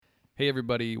Hey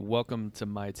everybody, welcome to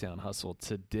My Town Hustle.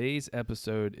 Today's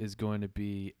episode is going to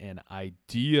be an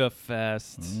idea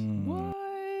fest. What?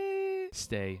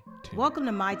 Stay tuned. Welcome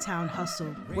to My Town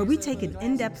Hustle, where we take an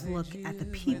in-depth look at the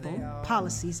people,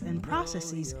 policies, and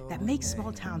processes that make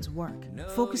small towns work.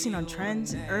 Focusing on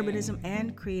trends in urbanism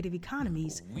and creative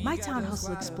economies, My Town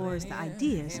Hustle explores the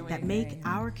ideas that make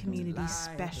our communities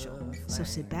special. So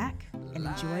sit back and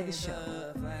enjoy the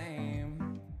show.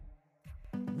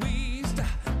 We stop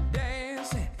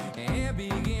dancing and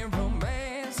begin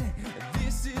romancing.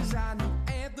 This is our new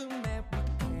anthem that we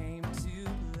came to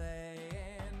play.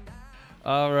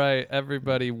 All right,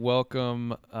 everybody,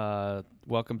 welcome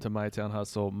to My Town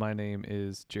Hustle. My name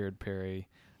is Jared Perry.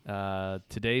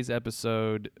 Today's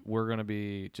episode, we're going to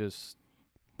be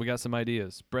we got some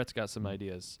ideas. Brett's got some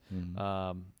ideas.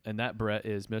 And that Brett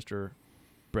is Mr.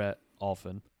 Brett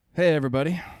Alphen. Hey,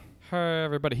 everybody. Hey,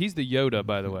 everybody. He's the Yoda,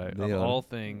 by the way, The of Yoda. all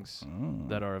things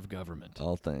that are of government.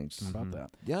 All things. How about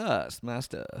that? Yes,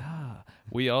 master.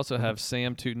 We also have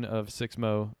Sam Tootin of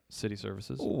 6mo City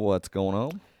Services. What's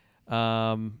going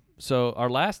on? So our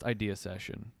last idea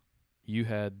session, you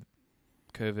had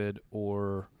COVID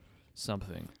or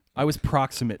something. I was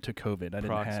proximate to COVID. I didn't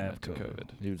Proximate have to COVID. COVID.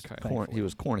 He was Okay. he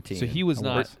was quarantined. So he was I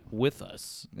not was. with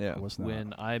us yeah. I was not.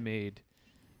 when I made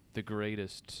the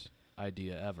greatest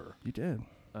idea ever. You did.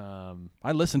 Um,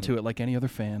 I listened to it like any other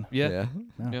fan yeah.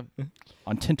 Yeah. Yeah.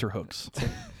 on tenterhooks.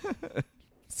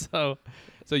 So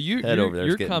Head you're over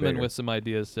there's getting coming bigger. with some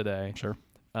ideas today. Sure.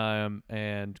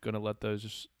 And gonna let those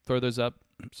just throw those up,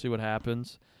 see what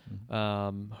happens.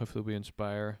 Mhm. Hopefully we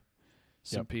inspire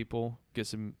some Yep. people, get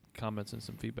some comments and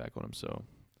some feedback on them. So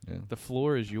Yeah. the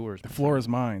floor is yours. The my floor friend. is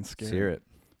mine. Let's Scary. hear it.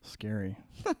 Scary.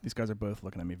 These guys are both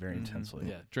looking at me very Mhm. intensely.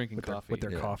 Yeah, drinking with coffee.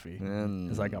 Their Yeah. coffee. And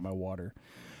Because I got my water.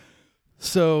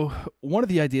 So one of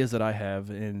the ideas that I have,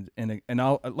 and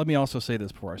I'll let me also say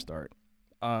this before I start.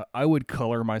 I would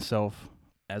color myself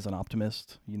as an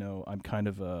optimist. You know, I'm kind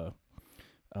of a.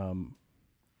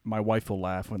 My wife will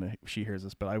laugh when she hears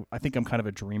this, but I think I'm kind of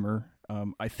a dreamer.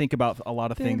 I think about a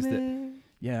lot of things that.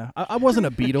 Yeah, I wasn't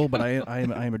a Beatle, but I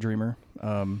am a dreamer.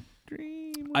 I'm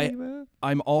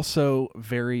also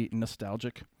very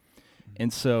nostalgic.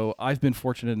 And so I've been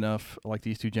fortunate enough, like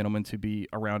these two gentlemen, to be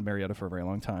around Marietta for a very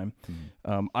long time.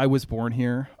 I was born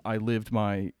here. I lived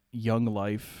my young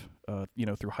life,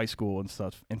 through high school and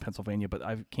stuff in Pennsylvania, but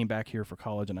I came back here for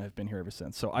college and I've been here ever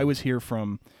since. So I was here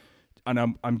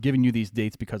and I'm giving you these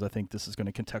dates because I think this is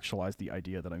going to contextualize the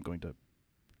idea that I'm going to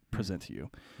present to you.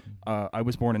 I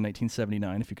was born in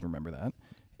 1979, if you can remember that.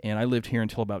 And I lived here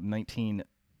until about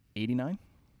 1989.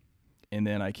 And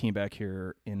then I came back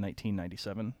here in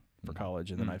 1997 for college,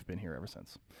 and then I've been here ever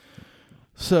since.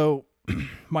 So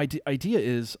my idea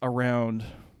is around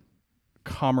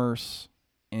commerce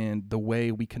and the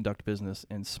way we conduct business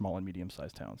in small and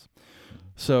medium-sized towns.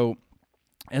 So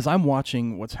as I'm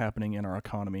watching what's happening in our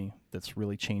economy that's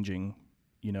really changing,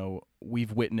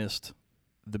 we've witnessed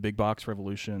the big box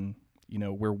revolution.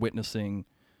 We're witnessing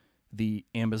the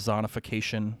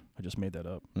Amazonification. I just made that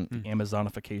up. The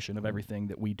Amazonification of everything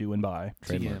that we do and buy.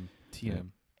 TM.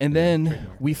 And then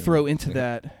Trademark. we throw into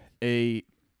that a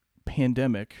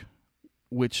pandemic,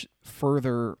 which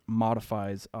further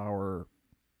modifies our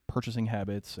purchasing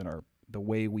habits and the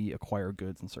way we acquire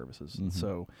goods and services. And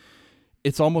so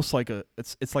it's almost like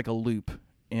it's like a loop.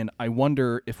 And I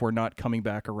wonder if we're not coming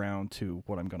back around to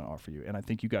what I'm going to offer you. And I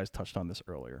think you guys touched on this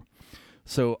earlier.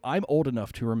 So I'm old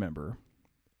enough to remember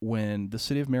when the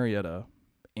city of Marietta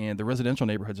and the residential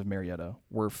neighborhoods of Marietta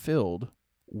were filled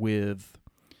with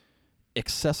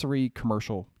accessory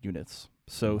commercial units.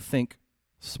 So think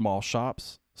small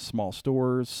shops, small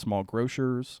stores, small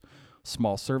grocers,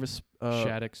 small service.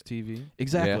 Shaddix TV.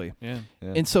 Exactly. Yeah.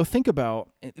 And so think about,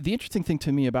 the interesting thing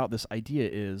to me about this idea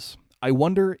is I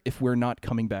wonder if we're not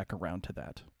coming back around to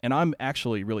that. And I'm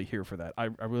actually really here for that. I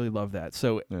really love that.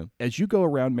 So as you go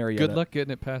around Marietta. Good luck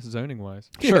getting it past zoning wise.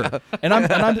 Sure.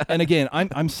 And again,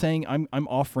 I'm saying I'm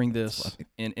offering this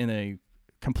in a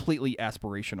completely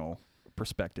aspirational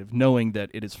perspective, knowing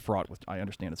that it is fraught with, I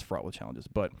understand it's fraught with challenges,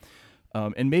 but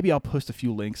and maybe I'll post a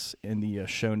few links in the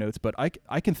show notes, but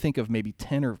I can think of maybe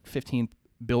 10 or 15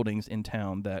 buildings in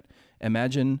town that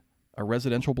imagine a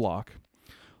residential block.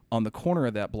 On the corner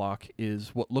of that block is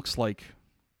what looks like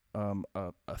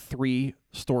a 3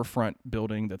 storefront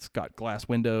building that's got glass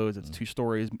windows. It's 2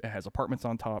 stories. It has apartments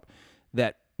on top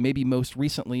that maybe most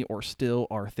recently or still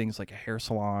are things like a hair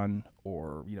salon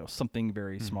or something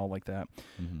very small like that.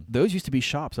 Those used to be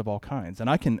shops of all kinds. And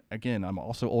I'm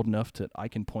also old enough that I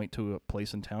can point to a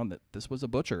place in town that this was a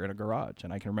butcher in a garage,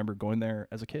 and I can remember going there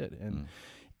as a kid.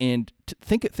 And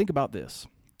think about this.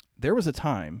 There was a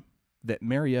time that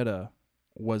Marietta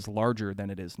was larger than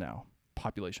it is now,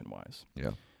 population-wise.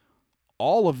 Yeah.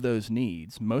 All of those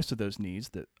needs, most of those needs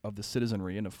that of the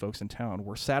citizenry and of folks in town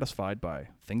were satisfied by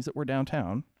things that were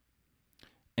downtown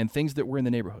and things that were in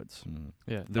the neighborhoods.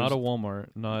 Yeah, There's- not a Walmart.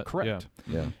 Not Correct.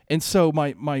 Yeah. And so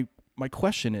my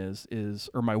question is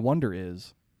or my wonder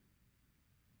is,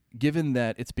 given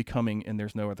that it's becoming, and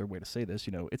there's no other way to say this,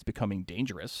 it's becoming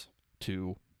dangerous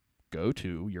to go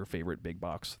to your favorite big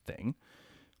box thing.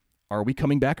 Are we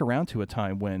coming back around to a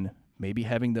time when maybe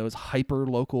having those hyper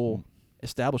local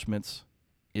establishments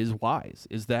is wise?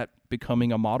 Is that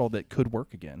becoming a model that could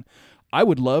work again? I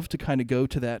would love to kind of go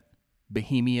to that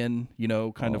bohemian,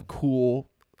 kind of cool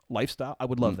lifestyle. I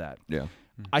would love that. Yeah.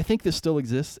 I think this still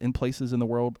exists in places in the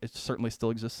world. It certainly still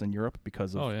exists in Europe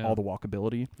because of all the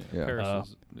walkability. Yeah.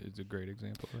 Paris is a great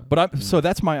example of that. But so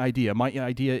that's my idea. My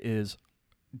idea is,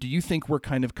 do you think we're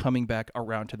kind of coming back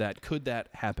around to that? Could that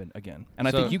happen again? And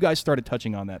I So- think you guys started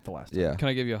touching on that the last time. Yeah. Can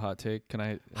I give you a hot take? Can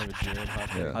I have a Jared hot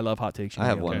take? Yeah. I love hot takes. I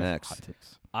have Okay. one next. Hot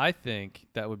takes. I think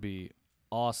that would be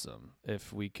awesome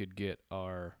if we could get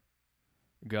our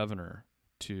governor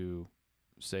to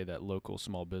say that local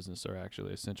small business are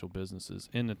actually essential businesses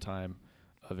in a time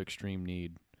of extreme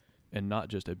need and not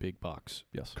just a big box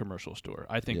Yes. commercial store.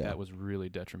 I think Yeah. that was really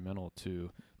detrimental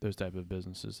to those type of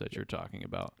businesses that you're talking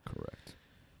about, Correct.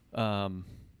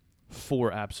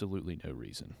 for absolutely no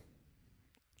reason.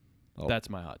 Oh. That's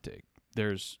my hot take.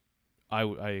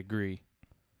 I agree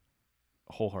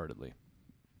wholeheartedly.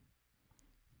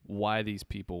 Why these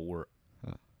people were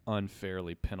Huh.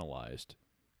 unfairly penalized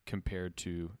compared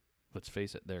to, let's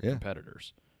face it, their Yeah.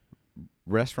 competitors.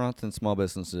 Restaurants and small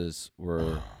businesses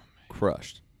were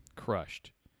crushed.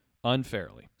 Crushed.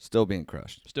 Unfairly. Still being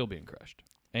crushed. Still being crushed.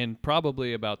 And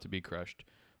probably about to be crushed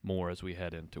more as we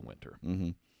head into winter.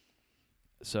 Mm-hmm.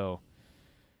 So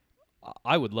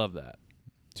I would love that,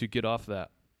 to get off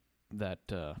that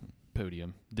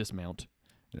podium, dismount,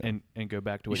 Yeah. and go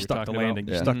back to You what you're stuck the talking landing.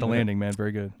 about. You Yeah. stuck the landing, man.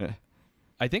 Very good.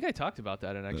 I think I talked about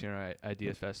that in Action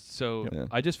Idea Fest. So Yeah.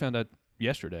 I just found out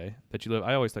yesterday that you live.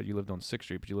 I always thought you lived on 6th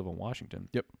Street, but you live on Washington.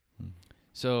 Yep.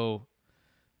 So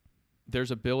there's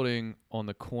a building on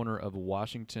the corner of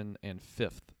Washington and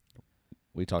 5th.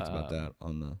 We talked about that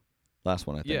on the last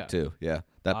one, I think, yeah. too. Yeah.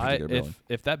 That particular building.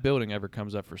 If that building ever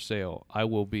comes up for sale, I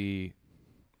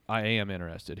am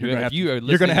interested. You're gonna have you to, are you're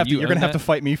gonna listening, have to, you you're gonna own have to that,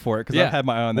 fight me for it because Yeah. I've had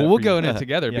my eye on that. Well, we'll for go years. in it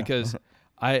together Yeah. because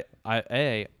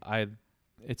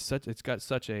it's got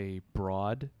such a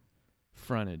broad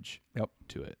frontage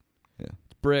to it. Yeah.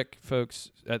 It's brick,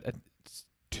 folks. It's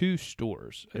 2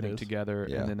 stores I It think is. together,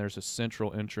 Yeah. and then there's a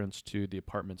central entrance to the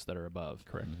apartments that are above.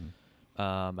 Correct.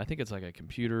 I think it's like a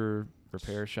computer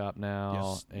repair shop now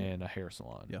Yes. and a hair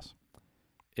salon. Yes.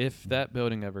 If that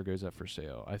building ever goes up for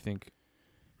sale, I think,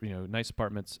 nice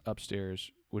apartments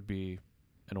upstairs would be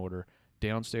in order.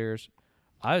 Downstairs,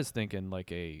 I was thinking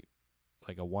like a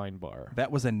wine bar. That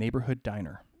was a neighborhood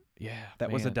diner. Yeah, That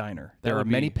was a man. diner. That There are would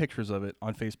many be pictures of it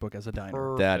on Facebook as a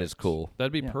diner. That is Perfect. cool.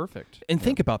 That'd be Yeah. perfect. And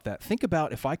think about that. Think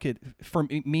about if I could, for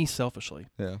me selfishly,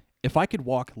 Yeah. if I could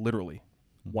walk literally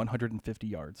 150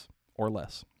 yards or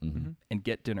less Mm-hmm. and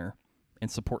get dinner and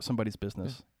support somebody's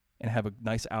business and have a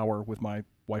nice hour with my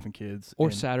wife and kids. Or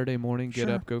and, Saturday morning, get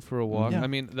Sure. up, go for a walk. Yeah. I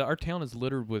mean, our town is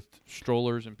littered with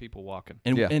strollers and people walking.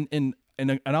 And, Yeah. and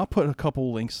I'll put a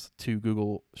couple links to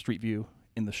Google Street View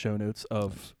in the show notes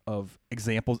of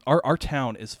examples. Our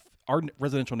town is, our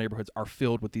residential neighborhoods are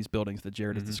filled with these buildings that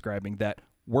Jared is describing that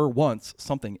were once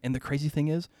something. And the crazy thing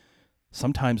is,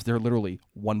 sometimes they're literally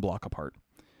 1 block apart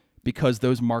because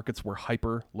those markets were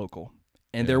hyper local.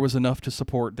 And there was enough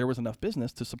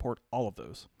business to support all of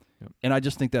those. Yep. And I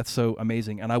just think that's so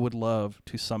amazing. And I would love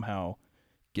to somehow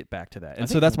get back to that. And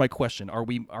so think- that's my question.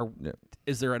 Yeah.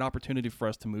 Is there an opportunity for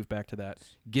us to move back to that,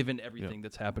 given everything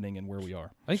that's happening and where we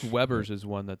are? I think Weber's is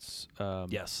one that's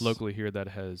Yes. locally here that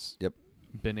has Yep.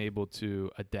 been able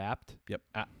to adapt. Yep.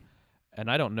 And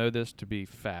I don't know this to be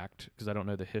fact because I don't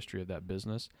know the history of that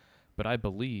business, but I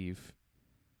believe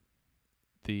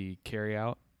the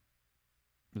carryout,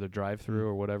 the drive-through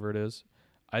or whatever it is,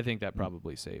 I think that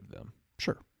probably saved them.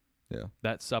 Sure. Yeah.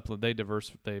 That supplement,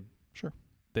 Sure.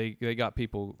 they got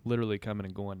people literally coming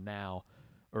and going now,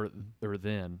 or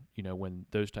then, when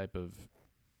those type of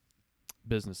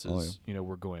businesses,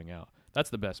 were going out. That's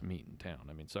the best meat in town.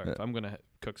 I mean, sorry, Yeah. if I'm gonna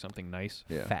cook something nice,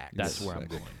 Yeah. Fact. that's Yes, where I'm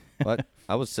fact. going. But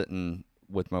I was sitting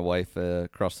with my wife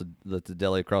across the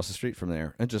deli across the street from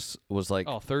there, and just was like,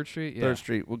 Oh, 3rd Street, yeah. 3rd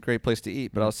Street, what a great place to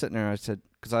eat. But I was sitting there, I said,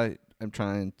 because I am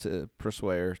trying to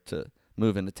persuade her to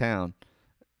move into town.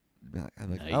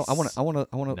 I'm like, Nice. I want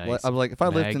to. Nice. I was like, if I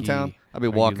lived in town, Maggie, I'd be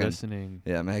are you walking. listening?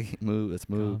 Yeah, Maggie, move. Let's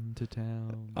move. Come to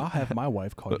town. I'll have my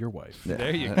wife call your wife. Yeah.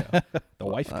 There you go. The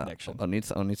wife connection. I'll need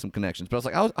some connections. But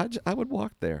I was like, I would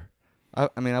walk there. I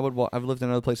mean, I would walk. I've lived in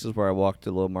other places where I walked to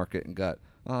the little market and got,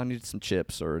 I needed some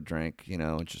chips or a drink,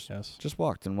 and just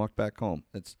walked back home.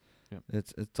 It's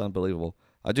unbelievable.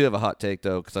 I do have a hot take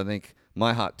though, because I think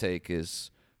my hot take is,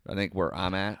 I think where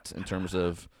I'm at in terms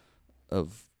of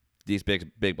these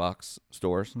big box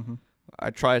stores. Mm-hmm. I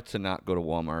try to not go to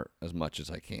Walmart as much as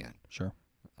I can. Sure.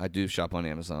 I do shop on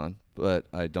Amazon, but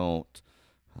I don't.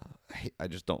 I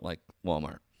just don't like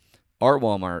Walmart. Our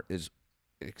Walmart is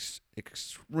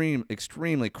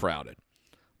extremely crowded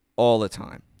all the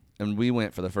time, and we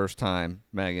went for the first time.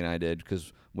 Maggie and I did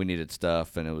because we needed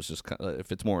stuff, and it was just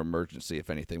if it's more emergency, if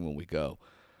anything, when we go.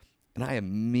 And I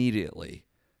immediately,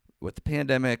 with the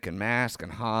pandemic and mask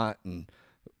and hot and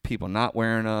people not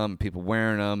wearing them, people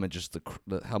wearing them, and just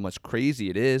how much crazy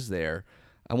it is there,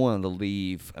 I wanted to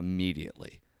leave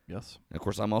immediately. Yes. And of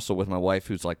course, I'm also with my wife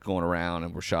who's like going around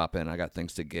and we're shopping. I got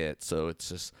things to get. So it's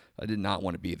just, I did not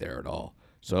want to be there at all.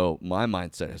 So my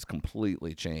mindset has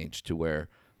completely changed to where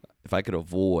if I could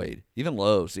avoid, even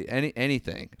Lowe's,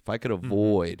 anything, if I could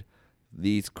avoid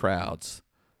these crowds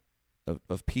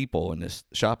of people in this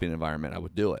shopping environment, I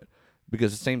would do it.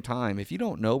 Because at the same time, if you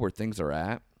don't know where things are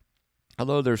at,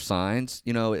 although there's signs,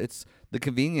 it's the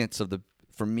convenience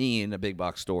for me in a big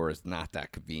box store is not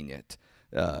that convenient.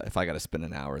 If I got to spend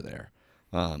an hour there,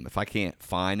 if I can't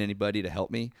find anybody to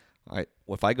help me,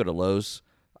 if I go to Lowe's,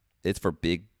 it's for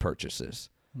big purchases.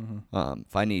 Mm-hmm.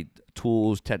 If I need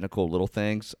tools, technical little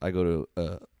things, I go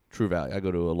to True Value. I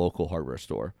go to a local hardware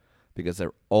store because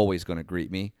they're always going to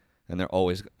greet me, and they're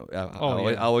always.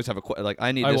 I always have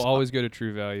I need. I this. will always go to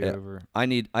True Value Yeah. over. I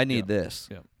need this,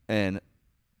 Yeah. and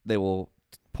they will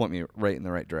point me right in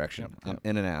the right direction. Yep. I'm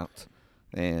in and out,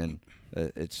 and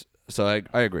it's. So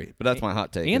I agree, but that's my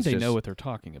hot take. And It's they just know what they're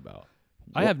talking about.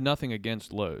 I have nothing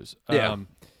against Lowe's. Yeah.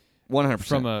 100%.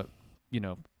 From a,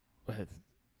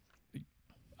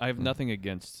 I have nothing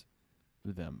against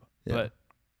them. Yeah. But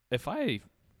if I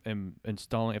am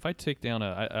installing, if I take down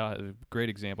a great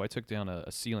example, I took down a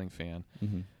ceiling fan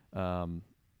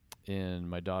in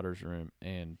my daughter's room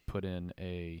and put in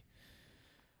a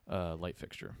light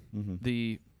fixture. Mm-hmm.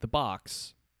 The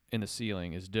box in the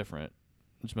ceiling is different.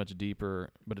 It's much deeper,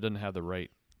 but it doesn't have the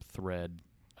right thread,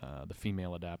 the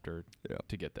female adapter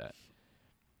to get that.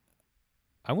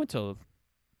 I went to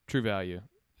True Value.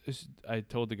 I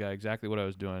told the guy exactly what I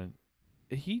was doing.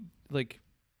 He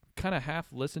kind of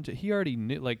half listened to. He already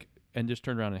knew and just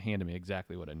turned around and handed me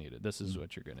exactly what I needed. This is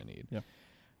what you're gonna need. Yeah.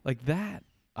 Like that.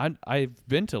 I've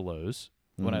been to Lowe's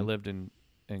when I lived in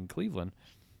Cleveland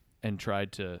and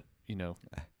tried to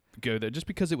go there just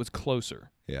because it was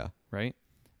closer. Yeah. Right.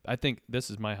 I think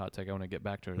this is my hot take. I want to get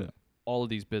back to it. Yeah. All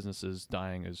of these businesses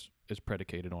dying is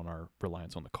predicated on our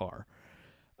reliance on the car.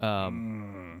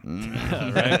 Right?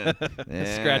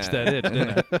 Yeah. Scratch that itch,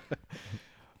 didn't I?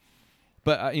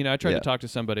 But I tried Yeah. to talk to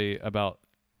somebody about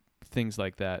things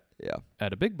like that Yeah.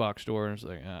 at a big box store, and it's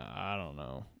like, I don't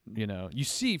know. You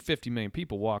see 50 million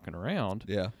people walking around.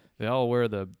 Yeah. They all wear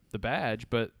the badge,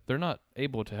 but they're not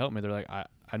able to help me. They're like,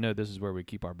 I know this is where we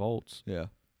keep our bolts. Yeah.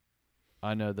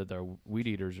 I know that their weed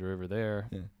eaters are over there.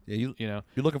 Yeah. Yeah. You're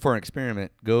You're looking for an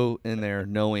experiment. Go in there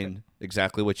knowing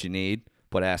exactly what you need,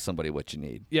 but ask somebody what you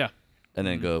need, Yeah. and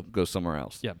then go somewhere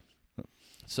else. Yeah.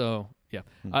 So, yeah.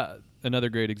 Another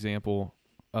great example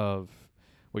of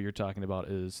what you're talking about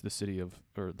is the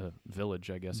the village,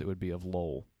 I guess it would be, of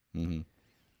Lowell.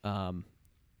 Mm-hmm.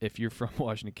 If you're from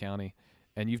Washington County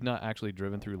and you've not actually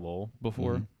driven through Lowell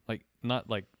before, not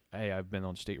like, hey, I've been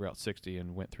on State Route 60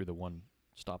 and went through the one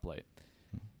stoplight.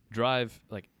 Drive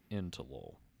into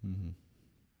Lowell,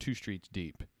 2 streets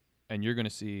deep, and you're going to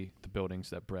see the buildings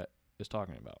that Brett is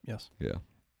talking about. Yes. Yeah.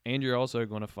 And you're also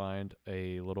going to find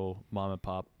a little mom and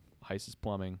pop Heis's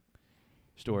Plumbing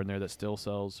store in there that still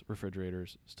sells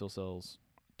refrigerators, still sells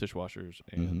dishwashers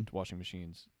and washing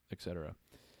machines, etc.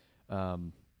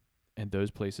 And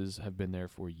those places have been there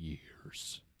for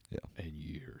years and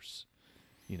years,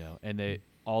 and they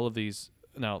all of these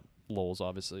now. Lowell's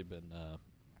obviously been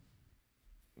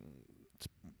it's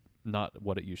not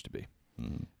what it used to be,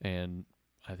 and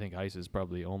I think Ice is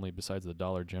probably only, besides the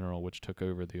Dollar General, which took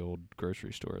over the old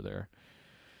grocery store there.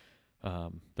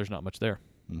 There's not much there,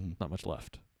 not much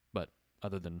left, but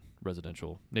other than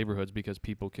residential neighborhoods, because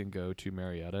people can go to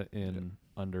Marietta in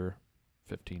under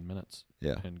 15 minutes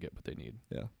and get what they need.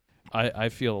 Yeah. I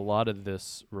feel a lot of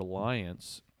this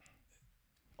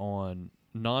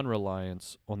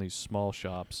non-reliance on these small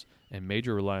shops and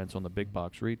major reliance on the big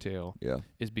box retail Yeah.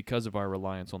 is because of our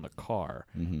reliance on the car.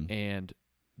 Mm-hmm. And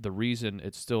the reason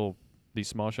these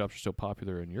small shops are still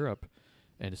popular in Europe,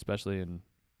 and especially in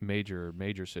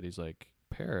major cities like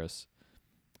Paris,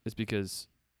 is because,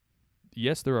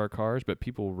 yes, there are cars, but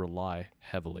people rely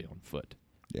heavily on foot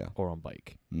Yeah. or on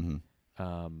bike. Mm-hmm.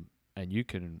 And you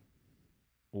can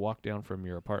walk down from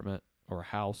your apartment or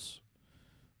house,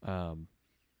 go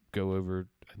over,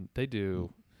 and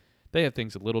they have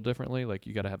things a little differently. Like,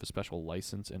 you got to have a special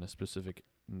license in a specific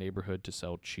neighborhood to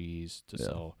sell cheese,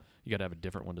 you got to have a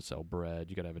different one to sell bread.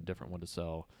 You got to have a different one to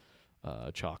sell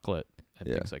chocolate and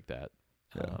Yeah. things like that.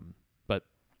 Yeah. But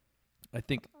I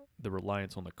think the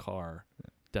reliance on the car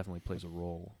definitely plays a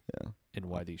role Yeah. in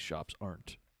why these shops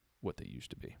aren't what they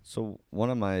used to be. So one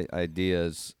of my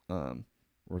ideas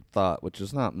or thought, which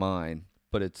is not mine,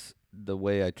 but it's the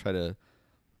way I try to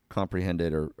comprehend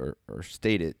it or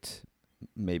state it,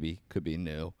 maybe could be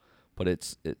new, but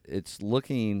it's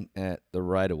looking at the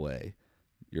right of way,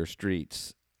 your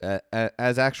streets,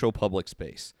 as actual public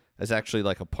space, as actually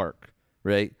like a park,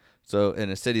 right? So in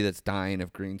a city that's dying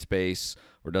of green space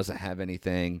or doesn't have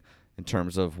anything in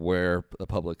terms of where the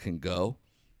public can go,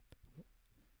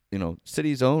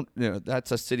 cities own,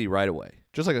 that's a city right away.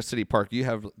 Just like a city park, you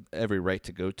have every right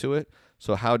to go to it.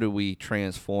 So how do we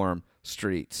transform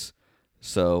streets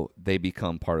so they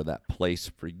become part of that place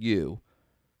for you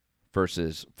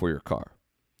versus for your car?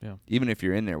 Yeah. Even if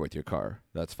you're in there with your car,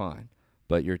 that's fine.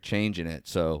 But you're changing it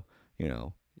so,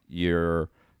 you're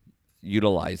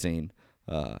utilizing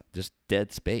just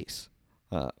dead space.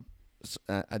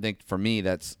 I think for me,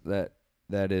 that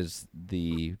is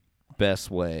the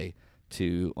best way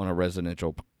to, on a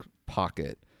residential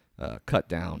pocket, cut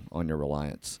down on your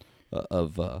reliance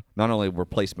of not only where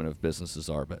placement of businesses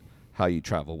are, but how you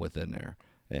travel within there.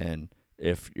 And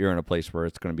if you're in a place where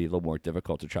it's going to be a little more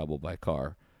difficult to travel by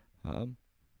car,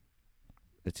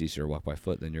 it's easier to walk by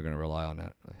foot, then you're going to rely on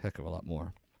that a heck of a lot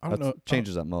more. I don't know.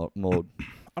 Changes that mode.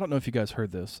 I don't know if you guys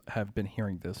heard this, have been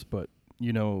hearing this, but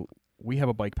we have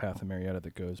a bike path in Marietta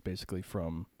that goes basically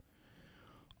from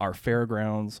our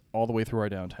fairgrounds all the way through our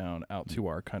downtown out to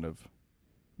our kind of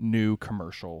new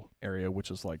commercial area, which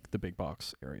is like the big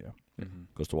box area.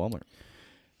 Goes to Walmart.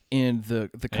 And the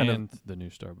kind and the new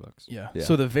Starbucks. Yeah. Yeah.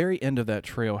 So the very end of that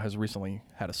trail has recently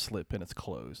had a slip and it's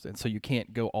closed. And so you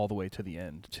can't go all the way to the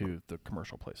end to the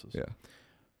commercial places. Yeah.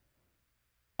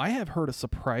 I have heard a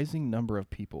surprising number of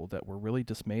people that were really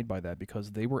dismayed by that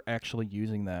because they were actually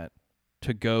using that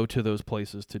to go to those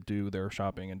places to do their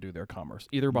shopping and do their commerce,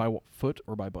 either by foot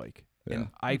or by bike. Yeah. And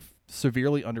I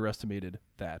severely underestimated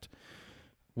that.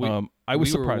 We- I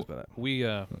was we were- surprised by that.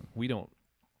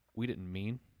 We didn't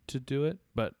mean to do it,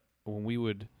 but when we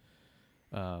would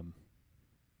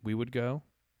go,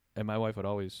 and my wife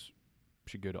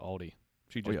she'd go to Aldi.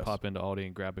 She'd just yes. pop into Aldi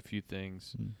and grab a few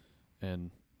things Mm.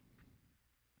 and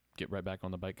get right back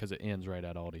on the bike because it ends right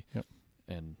at Aldi. Yep.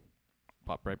 And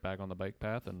pop right back on the bike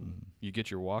path, and Mhm. you get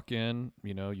your walk in.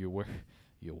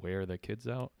 You wear the kids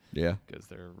out Yeah. because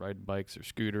they're riding bikes or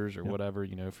scooters or Yep.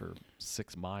 whatever, for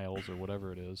 6 miles or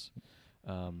whatever it is.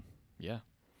 Yeah.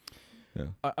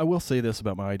 I will say this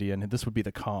about my idea, and this would be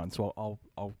the con. So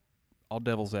I'll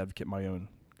devil's advocate my own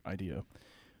idea.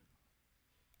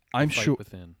 I'm Fight sure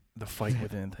within. the fight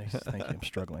within. Thank you. I'm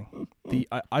struggling.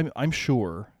 I'm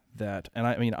sure that, and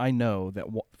I know that.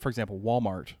 For example,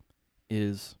 Walmart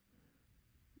is,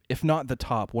 if not the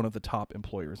top, one of the top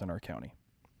employers in our county.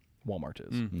 Walmart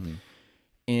is. Mm-hmm.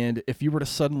 And if you were to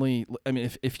suddenly,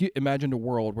 if you imagined a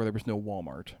world where there was no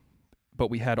Walmart, but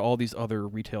we had all these other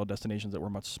retail destinations that were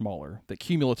much smaller, that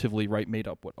cumulatively, made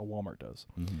up what a Walmart does.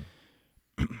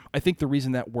 Mm-hmm. I think the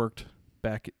reason that worked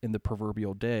back in the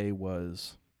proverbial day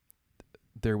was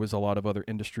there was a lot of other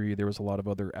industry, there was a lot of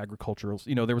other agricultural,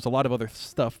 there was a lot of other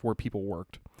stuff where people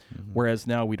worked. Mm-hmm. Whereas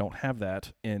now we don't have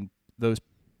that, and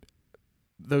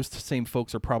those same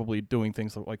folks are probably doing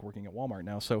things like working at Walmart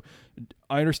now. So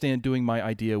I understand doing my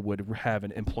idea would have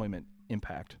an employment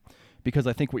impact, because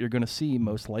I think what you're going to see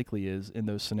most likely is in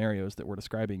those scenarios that we're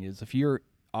describing is if you're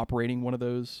operating one of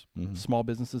those Mhm. small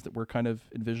businesses that we're kind of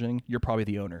envisioning, you're probably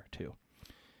the owner too.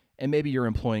 And maybe you're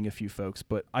employing a few folks,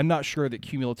 but I'm not sure that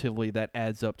cumulatively that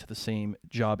adds up to the same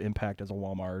job impact as a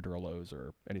Walmart or a Lowe's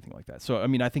or anything like that. So,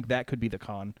 I think that could be the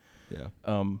con. Yeah.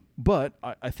 But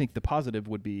I think the positive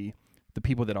would be the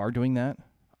people that are doing that.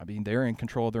 They're in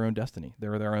control of their own destiny.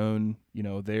 They're their own,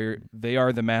 they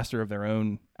are the master of their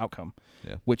own outcome,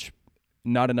 Yeah. which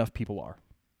not enough people are,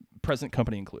 present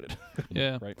company included.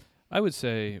 Yeah. Right. I would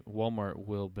say Walmart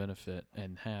will benefit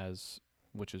and has,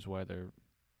 which is why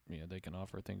they can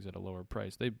offer things at a lower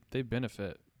price. They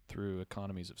benefit through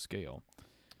economies of scale.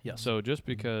 Yes. So just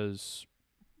because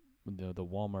the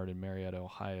Walmart in Marietta,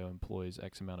 Ohio employs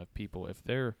X amount of people, if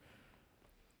their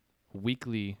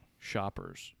weekly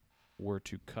shoppers were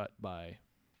to cut by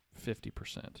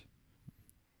 50%,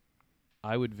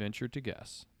 I would venture to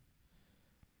guess.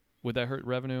 Would that hurt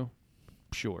revenue?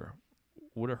 Sure.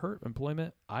 Would it hurt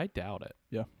employment? I doubt it.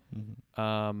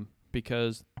 Yeah.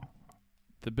 Because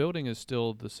the building is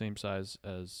still the same size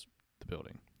as the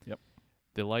building. Yep.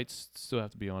 The lights still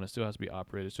have to be on. It still has to be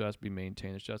operated. It still has to be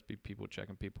maintained. There still has to be people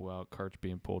checking people out, carts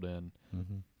being pulled in,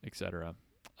 etc.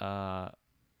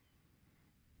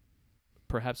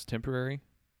 Perhaps temporary,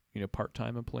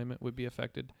 part-time employment would be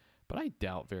affected, but I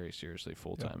doubt very seriously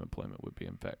full-time employment would be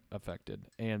affected.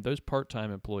 And those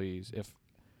part-time employees, if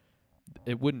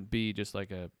it wouldn't be just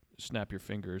like a snap your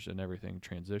fingers and everything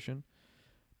transition,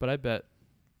 but I bet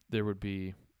there would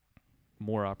be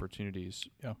more opportunities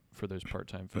for those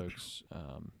part-time folks.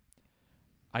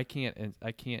 I can't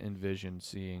envision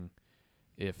seeing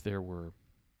if there were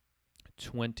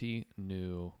 20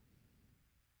 new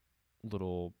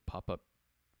little pop-up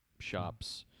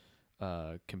shops,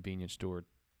 convenience store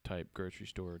type, grocery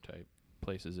store type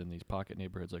places in these pocket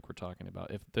neighborhoods like we're talking about.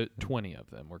 If the 20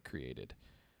 of them were created,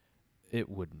 it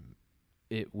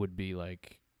would be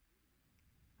like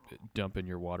dumping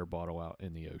your water bottle out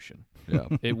in the ocean. Yeah.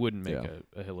 It wouldn't make Yeah.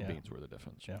 a hill of Yeah. beans worth of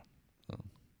difference. Yeah. So,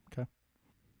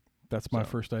 That's my So-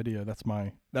 first idea. That's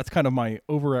kind of my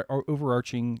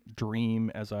overarching dream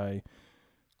as I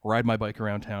ride my bike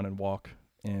around town and walk.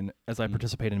 And as I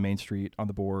participate in Main Street on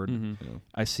the board, Mm-hmm.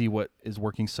 I see what is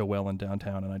working so well in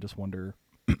downtown, and I just wonder.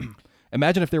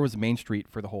 Imagine if there was Main Street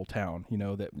for the whole town,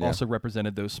 that Yeah. also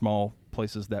represented those small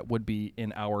places that would be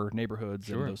in our neighborhoods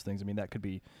Sure. and those things. I mean, that could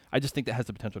be. I just think that has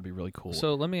the potential to be really cool.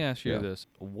 So let me ask you Yeah. this: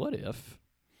 What if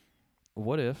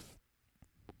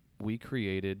we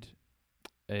created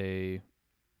an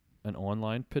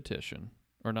online petition,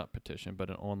 or not petition, but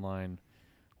an online,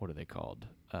 what are they called?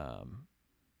 I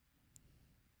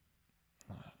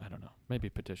don't know. Maybe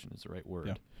petition is the right word.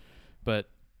 Yeah. But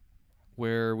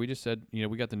where we just said,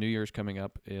 we got the New Year's coming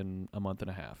up in a month and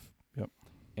a half. Yep.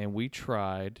 And we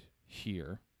tried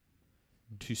here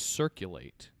to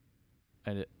circulate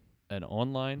an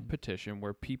online petition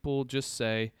where people just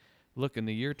say, look, in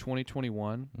the year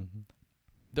 2021,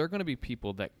 there are going to be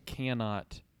people that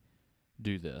cannot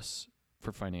do this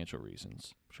for financial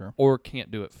reasons Sure. or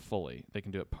can't do it fully. They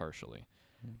can do it partially.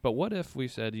 But what if we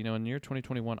said, in the year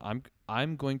 2021,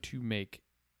 I'm going to make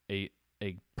a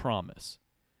promise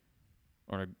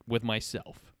with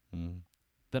myself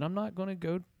that I'm not going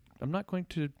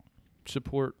to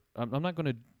support, I'm not going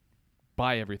to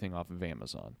buy everything off of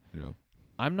Amazon. Yeah.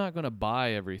 I'm not going to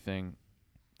buy everything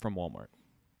from Walmart.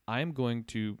 I'm going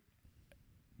to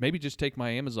maybe just take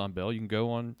my Amazon bill. You can go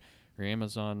on your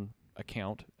Amazon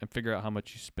account and figure out how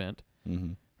much you spent,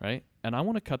 right? And I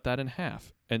want to cut that in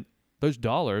half. And those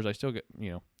dollars, I still get,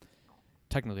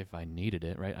 technically if I needed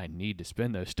it, right, I need to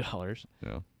spend those dollars.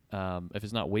 Yeah. If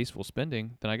it's not wasteful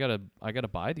spending, then I gotta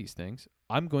buy these things.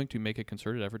 I'm going to make a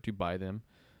concerted effort to buy them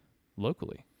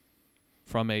locally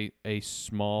from a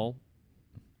small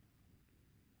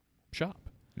shop.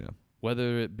 Yeah.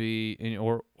 Whether it be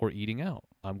or eating out.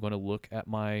 I'm going to look at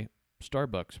my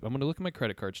Starbucks. I'm going to look at my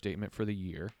credit card statement for the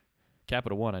year.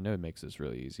 Capital One, I know, makes this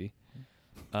really easy.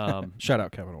 Shout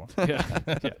out Capital One. yeah,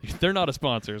 they're not a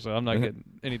sponsor, so I'm not getting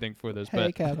anything for this.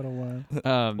 But Capital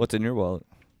One. What's in your wallet?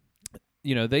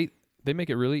 they make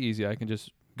it really easy. I can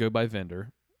just go by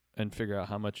vendor and figure out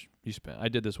how much you spent. I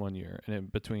did this one year, and in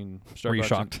between Starbucks, Were you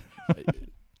shocked? and,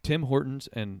 Tim Hortons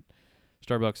and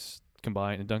Starbucks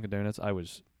combined and Dunkin' Donuts, I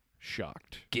was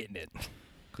shocked. Getting it.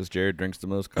 Because Jared drinks the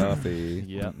most coffee.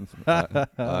 Yep. I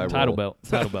Title roll.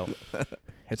 belt.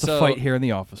 It's So- a fight here in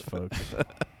the office, folks.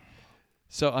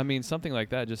 So I mean, something like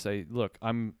that. Just say, look,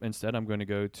 I'm going to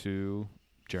go to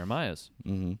Jeremiah's,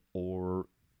 or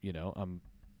I'm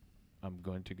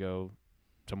going to go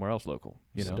somewhere else local.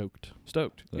 Stoked.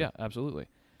 Yeah. Yeah, absolutely.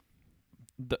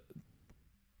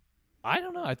 I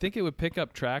don't know. I think it would pick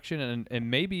up traction,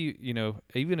 and maybe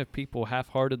even if people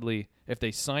half-heartedly, if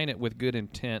they sign it with good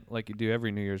intent, like you do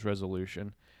every New Year's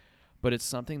resolution, but it's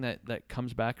something that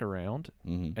comes back around,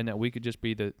 and that we could just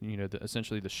be the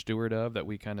essentially the steward of, that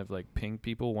we kind of like ping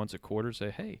people once a quarter,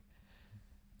 say, hey,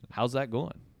 how's that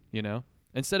going?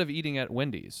 Instead of eating at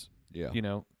Wendy's,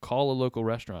 call a local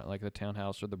restaurant like the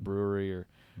Townhouse or the brewery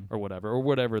or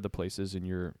whatever the place is in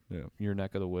your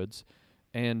neck of the woods,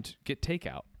 and get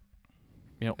takeout.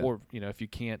 Or if you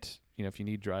can't, if you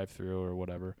need drive-through or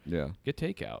whatever, get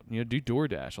takeout. Do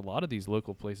DoorDash. A lot of these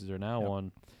local places are now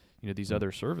on these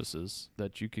other services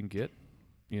that you can get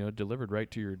delivered right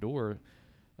to your door.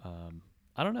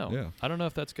 I don't know. Yeah. I don't know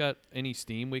if that's got any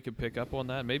steam we could pick up on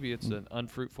that. Maybe it's an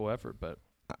unfruitful effort, but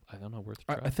I don't know. Worth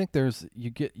a try. I think there's you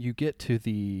get to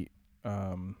the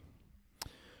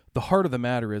heart of the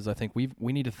matter is I think we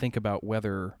need to think about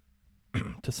whether,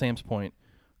 to Sam's point,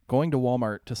 going to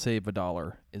Walmart to save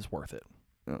 $1 is worth it.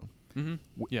 No.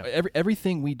 Mm-hmm. Yeah.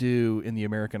 Everything we do in the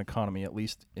American economy, at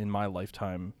least in my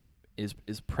lifetime,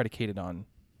 is predicated on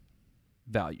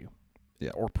value,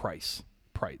 or price,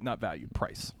 not value,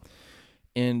 price,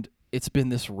 and it's been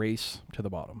this race to the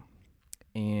bottom.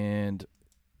 And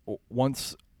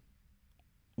once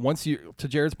you, to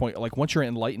Jared's point, like once you're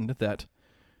enlightened that,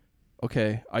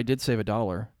 okay, I did save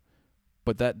 $1,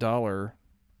 but that dollar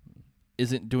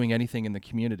isn't doing anything in the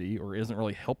community or isn't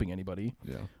really helping anybody.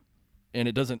 Yeah. And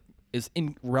it is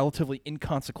relatively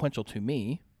inconsequential to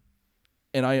me.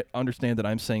 And I understand that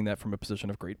I'm saying that from a position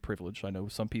of great privilege. I know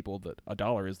some people that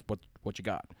 $1 is what you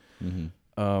got.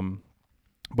 Mm-hmm.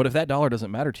 But if that dollar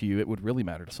doesn't matter to you, it would really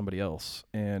matter to somebody else.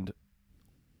 And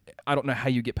I don't know how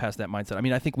you get past that mindset. I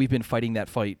mean, I think we've been fighting that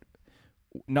fight,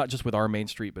 not just with our Main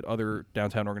Street, but other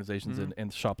downtown organizations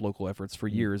and shop local efforts for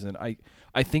years. And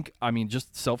I think, I mean,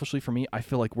 just selfishly for me, I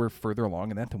feel like we're further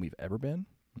along in that than we've ever been.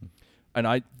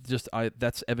 And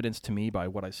that's evidenced to me by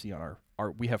what I see on our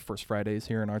we have First Fridays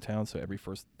here in our town. So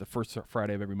the first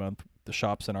Friday of every month, the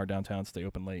shops in our downtown stay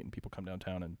open late and people come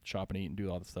downtown and shop and eat and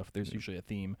do all this stuff. There's usually a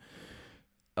theme.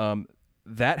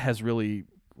 That has really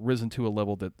risen to a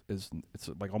level that it's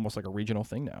like almost like a regional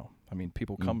thing now. I mean,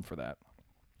 people come for that.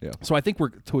 Yeah. So I think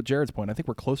to Jared's point, I think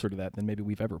we're closer to that than maybe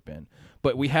we've ever been.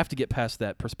 But we have to get past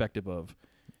that perspective of,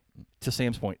 to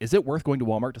Sam's point, is it worth going to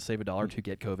Walmart to save $1 to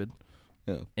get COVID?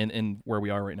 Yeah. In where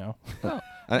we are right now. Well,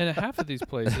 and half of these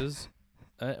places,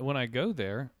 when I go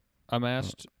there, I'm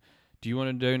asked, do you want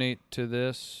to donate to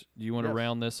this? Do you want to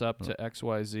round this up to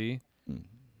XYZ?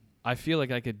 I feel like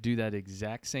I could do that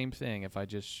exact same thing if I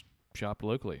just shopped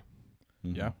locally.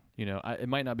 Mm-hmm. Yeah. You know, it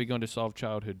might not be going to solve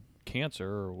childhood cancer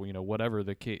or whatever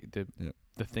the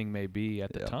thing may be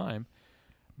at the time,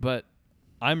 but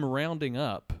I'm rounding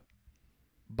up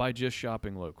by just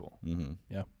shopping local. Mm-hmm.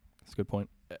 Yeah, that's a good point.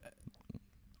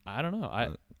 I don't know. I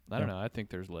don't know. I think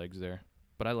there's legs there,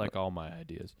 but I like all my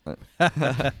ideas.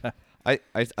 I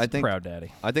think Proud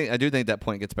daddy. I do think that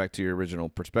point gets back to your original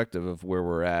perspective of where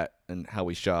we're at and how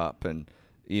we shop, and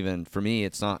even for me,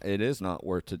 it is not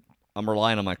worth it. I'm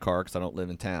relying on my car because I don't live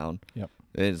in town. Yep.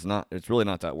 It's really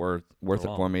not that worth it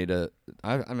for me to.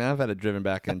 I mean, I've had it driven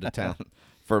back into town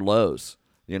for Lowe's.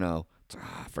 You know,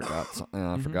 I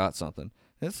forgot something.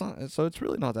 It's not. So it's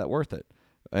really not that worth it.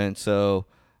 And so,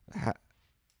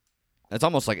 it's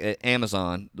almost like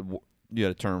Amazon. You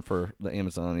had a term for the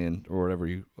Amazonian or whatever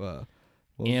you.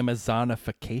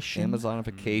 Amazonification.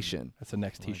 Amazonification. That's the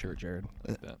next T-shirt, Jared.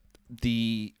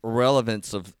 The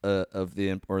relevance of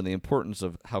the importance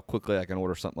of how quickly I can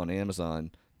order something on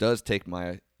Amazon does take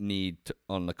my need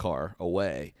on the car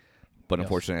away, but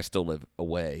unfortunately I still live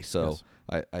away, so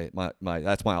my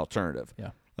that's my alternative.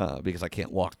 Yeah. Because I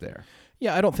can't walk there.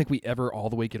 Yeah, I don't think we ever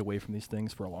all the way get away from these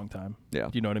things for a long time. Yeah.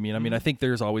 Do you know what I mean? I mean, I think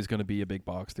there's always going to be a big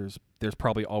box. There's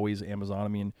probably always Amazon. I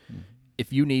mean,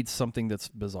 if you need something that's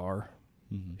bizarre,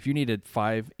 if you need a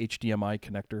 5 HDMI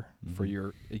connector for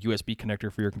your a USB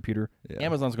connector for your computer,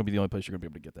 Amazon's going to be the only place you're going to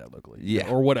be able to get that locally. Yeah.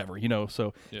 Or whatever, you know.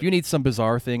 So if you need some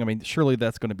bizarre thing, I mean, surely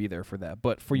that's going to be there for that.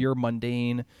 But for your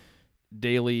mundane,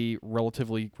 daily,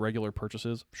 relatively regular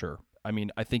purchases, sure. I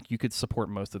mean, I think you could support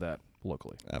most of that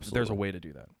locally. Absolutely. There's a way to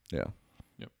do that. Yeah.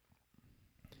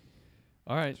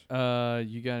 All right.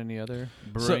 You got any other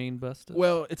brain busters?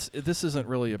 Well, this isn't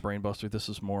really a brain buster. This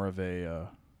is more of a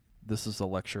this is a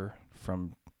lecture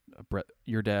from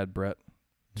your dad, Brett,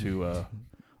 to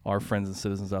our friends and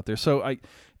citizens out there. So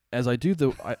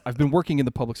I've been working in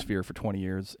the public sphere for 20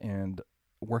 years and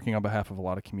working on behalf of a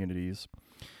lot of communities.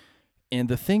 And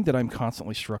the thing that I'm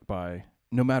constantly struck by,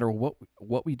 no matter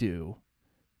what we do,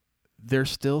 there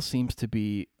still seems to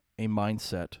be a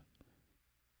mindset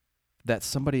that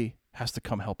somebody has to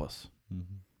come help us.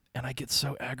 Mm-hmm. And I get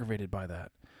so aggravated by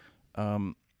that.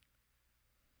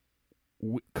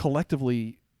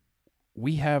 Collectively,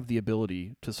 we have the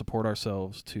ability to support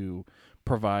ourselves, to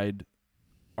provide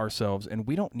ourselves, and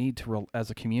we don't need to, as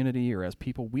a community or as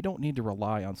people, we don't need to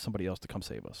rely on somebody else to come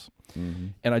save us. Mm-hmm.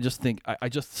 And I just think, I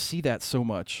just see that so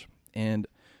much, and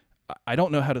I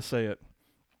don't know how to say it.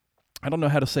 I don't know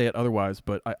how to say it otherwise,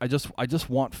 but I just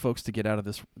want folks to get out of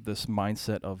this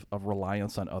mindset of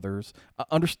reliance on others.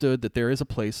 Understood that there is a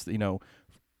place, you know,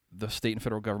 the state and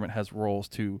federal government has roles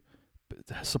to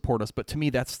support us, but to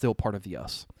me, that's still part of the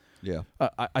us. Yeah.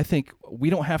 I think we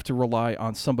don't have to rely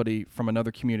on somebody from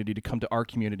another community to come to our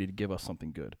community to give us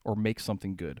something good or make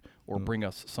something good or bring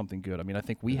us something good. I mean, I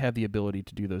think we have the ability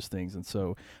to do those things. And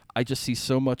so I just see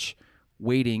so much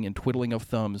waiting and twiddling of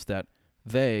thumbs that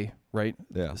they, right?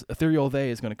 Yeah. Ethereal they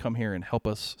is going to come here and help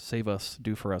us, save us,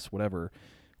 do for us, whatever,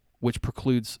 which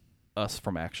precludes us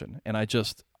from action. And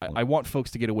I want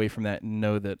folks to get away from that and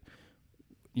know that,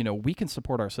 you know, we can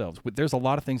support ourselves. There's a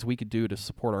lot of things we could do to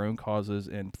support our own causes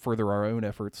and further our own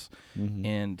efforts.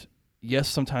 And yes,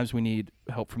 sometimes we need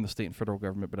help from the state and federal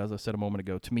government. But as I said a moment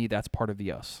ago, to me, that's part of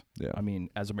the us. Yeah. I mean,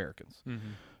 as Americans.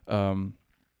 Mm-hmm.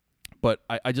 But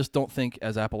I just don't think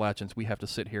as Appalachians we have to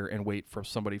sit here and wait for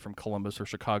somebody from Columbus or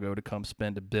Chicago to come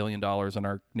spend $1 billion in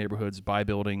our neighborhoods, buy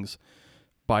buildings,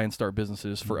 buy and start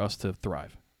businesses for us to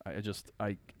thrive. I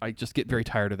just get very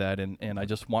tired of that, and I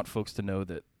just want folks to know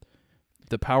that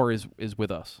the power is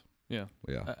with us. Yeah.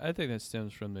 Yeah. I think that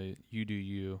stems from the you do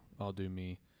you, I'll do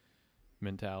me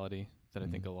mentality that I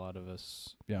think a lot of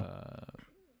us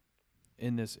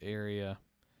in this area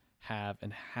have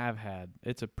had.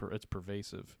 It's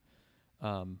pervasive.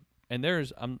 And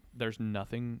there's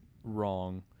nothing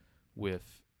wrong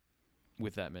with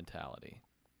that mentality.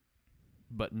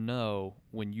 But no,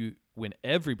 when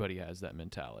everybody has that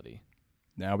mentality,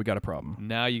 Now we got a problem.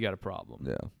 now you got a problem.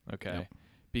 Yeah. Okay. Yep.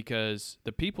 Because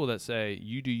the people that say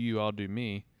you do you, I'll do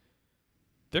me,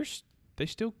 they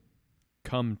still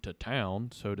come to town,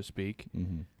 so to speak,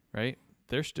 right?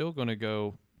 They're still going to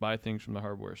go buy things from the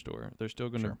hardware store. They're still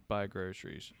going to Sure. buy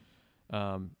groceries.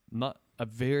 Not a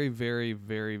very, very,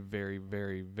 very, very,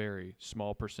 very, very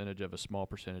small percentage of a small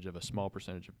percentage of a small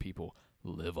percentage of people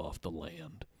live off the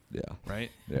land, Yeah.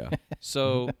 right? Yeah.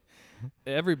 So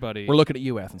everybody, We're looking at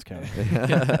you, Athens County.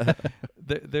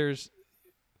 there's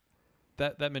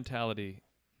that mentality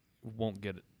won't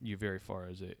get you very far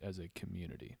as a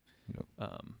community. Nope.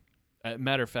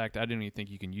 Matter of fact, I don't even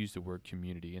think you can use the word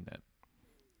community in that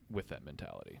with that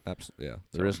mentality. Absolutely. Yeah.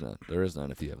 There is none. There is none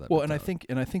if you have that. Well, mentality.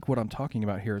 and I think what I'm talking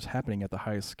about here is happening at the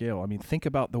highest scale. I mean, think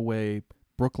about the way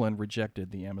Brooklyn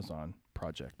rejected the Amazon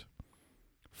project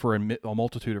for a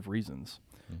multitude of reasons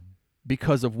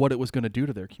because of what it was going to do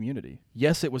to their community.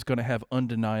 Yes, it was going to have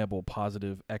undeniable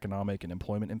positive economic and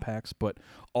employment impacts, but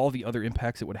all the other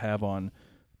impacts it would have on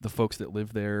the folks that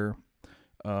live there,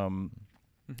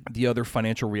 the other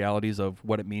financial realities of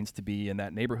what it means to be in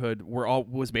that neighborhood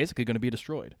was basically going to be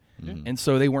destroyed. And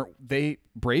so they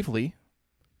bravely,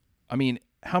 I mean,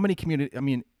 how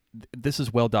many this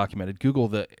is well documented. Google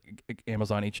the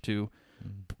Amazon H2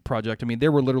 project. I mean,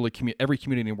 there were literally every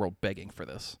community in the world begging for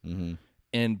this.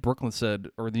 And Brooklyn said,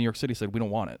 or New York City said, we don't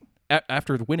want it.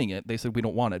 After winning it, they said, we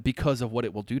don't want it because of what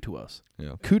it will do to us.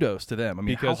 Yeah. Kudos to them. I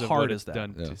mean, Because how of hard what is it's that?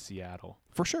 done Yeah. to Seattle.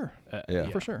 For sure. Yeah.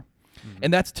 For sure.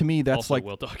 And to me, that's Also like,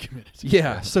 well documented.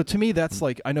 yeah. So to me, that's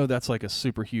like, I know that's like a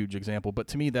super huge example, but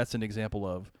to me, that's an example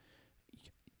of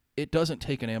it doesn't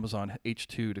take an Amazon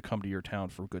H2 to come to your town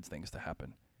for good things to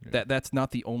happen. Yeah. That's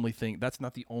not the only thing. That's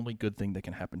not the only good thing that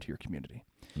can happen to your community.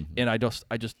 And I just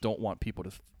don't want people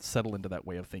to settle into that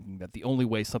way of thinking that the only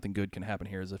way something good can happen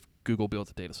here is if Google builds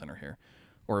a data center here,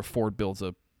 or if Ford builds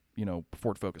a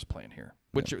Ford Focus plant here.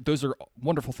 Which those are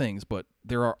wonderful things, but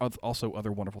there are also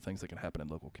other wonderful things that can happen in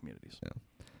local communities.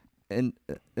 And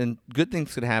good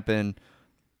things could happen,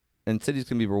 and cities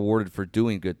can be rewarded for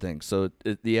doing good things. So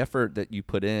the effort that you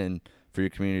put in for your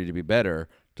community to be better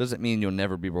doesn't mean you'll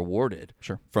never be rewarded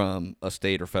from a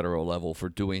state or federal level for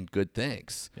doing good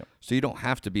things. Yep. So you don't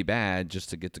have to be bad just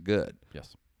to get to good.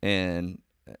 Yes. And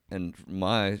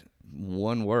my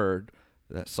one word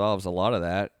that solves a lot of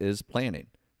that is planning.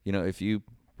 You know, if you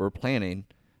were planning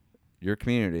your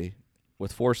community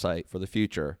with foresight for the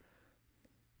future,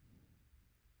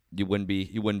 you wouldn't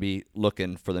be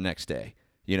looking for the next day.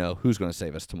 You know, who's going to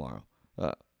save us tomorrow?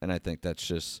 And I think that's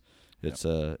just it's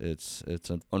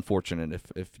unfortunate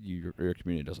if your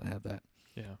community doesn't have that.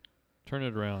 Yeah. Turn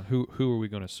it around. Who are we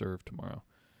going to serve tomorrow?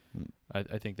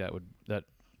 I think that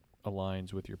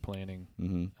aligns with your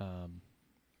planning.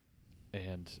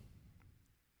 And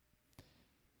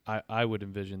I would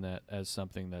envision that as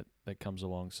something that comes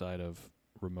alongside of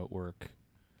remote work.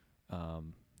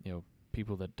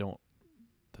 People that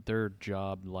their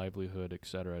job, livelihood, et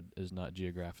cetera, is not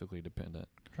geographically dependent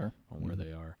on where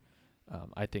they are.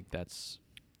 I think that's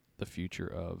the future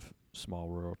of small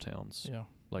rural towns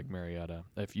like Marietta.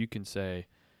 If you can say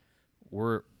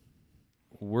we're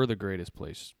the greatest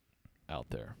place out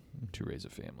there to raise a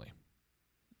family,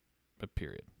 but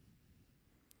period.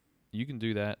 You can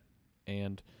do that,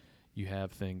 and you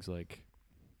have things like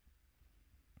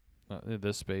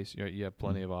this space. You have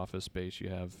plenty of office space.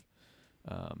 You have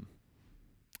a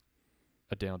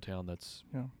downtown that's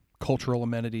cultural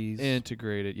amenities.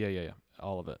 integrated. Yeah.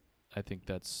 All of it. I think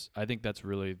that's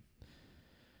really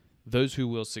those who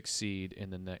will succeed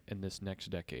in this next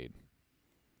decade.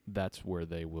 That's where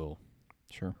they will.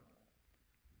 Sure.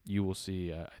 You will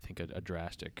see, I think, a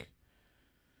drastic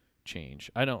change.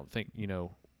 I don't think,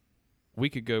 we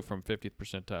could go from 50th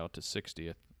percentile to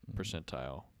 60th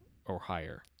percentile or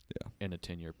higher in a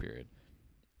 10-year period.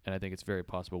 And I think it's very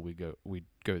possible we'd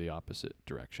go the opposite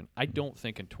direction. I don't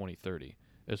think in 2030,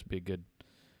 this would be a good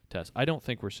test. I don't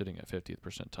think we're sitting at 50th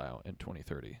percentile in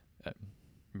 2030 at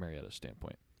Marietta's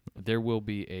standpoint. There will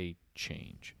be a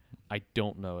change. I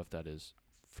don't know if that is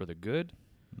for the good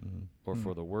or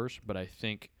for the worse, but I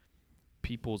think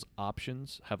people's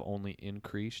options have only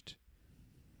increased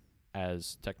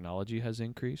as technology has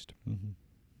increased.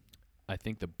 I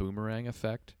think the boomerang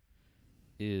effect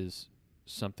is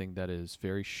something that is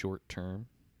very short term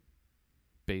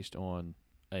based on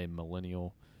a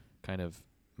millennial kind of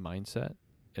mindset.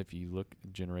 If you look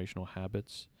at generational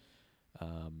habits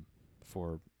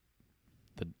for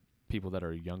the people that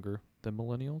are younger than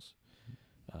millennials,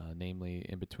 namely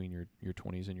in between your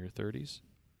 20s and your 30s,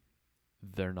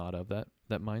 they're not of that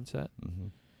mindset.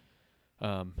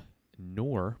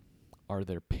 Nor are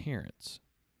their parents.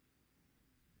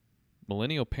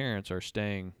 Millennial parents are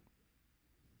staying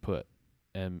put,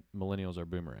 and millennials are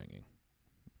boomeranging.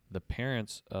 The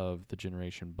parents of the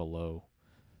generation below,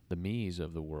 the me's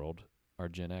of the world, are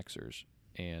Gen Xers,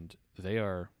 and they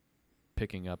are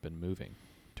picking up and moving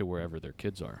to wherever their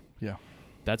kids are. Yeah.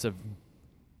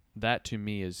 That to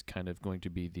me is kind of going to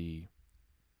be the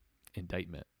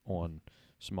indictment on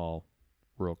small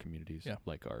rural communities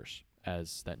like ours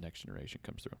as that next generation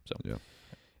comes through. So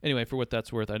anyway, for what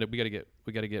that's worth, we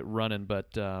got to get running,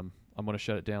 but I'm going to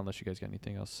shut it down unless you guys got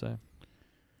anything else to say.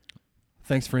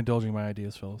 Thanks for indulging my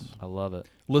ideas, fellas. I love it.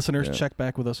 Listeners, check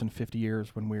back with us in 50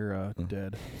 years when we're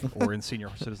dead or in senior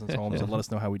citizens' homes and let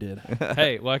us know how we did.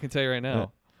 Hey, well, I can tell you right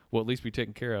now, we'll at least be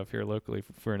taken care of here locally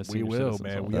for in a senior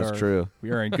citizens home. That's true.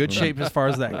 We are in good shape as far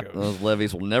as that goes. Those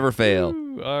levies will never fail.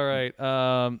 Woo, all right.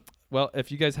 Well,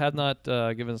 if you guys have not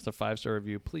given us a 5-star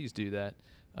review, please do that.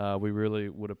 We really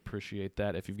would appreciate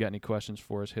that. If you've got any questions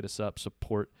for us, hit us up.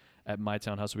 Support at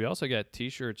MyTown Hustle. We also got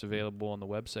T-shirts available on the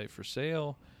website for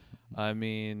sale. I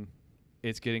mean,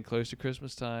 it's getting close to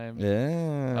Christmas time.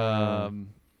 Yeah.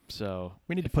 So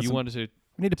we need to if put you some, wanted to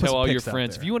we need to put tell some all your pics out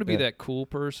friends, there. if you want to be that cool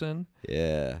person,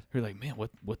 yeah, you're like, man,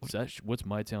 what's that? What's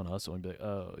MyTown Hustle? And be like,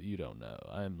 oh, you don't know.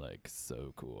 I'm like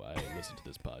so cool. I listen to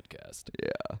this podcast.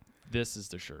 yeah. This is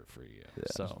the shirt for you. Yeah.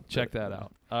 So check that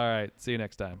out. All right. See you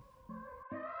next time.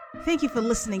 Thank you for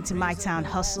listening to My Town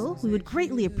Hustle. We would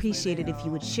greatly appreciate it if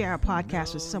you would share our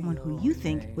podcast with someone who you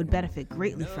think would benefit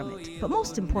greatly from it. But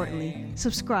most importantly,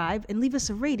 subscribe and leave us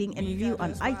a rating and review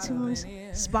on iTunes,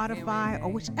 Spotify, or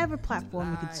whichever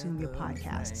platform you consume your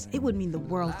podcasts. It would mean the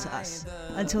world to us.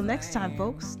 Until next time,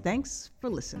 folks, thanks for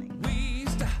listening. We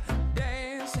stop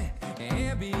dancing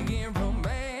and begin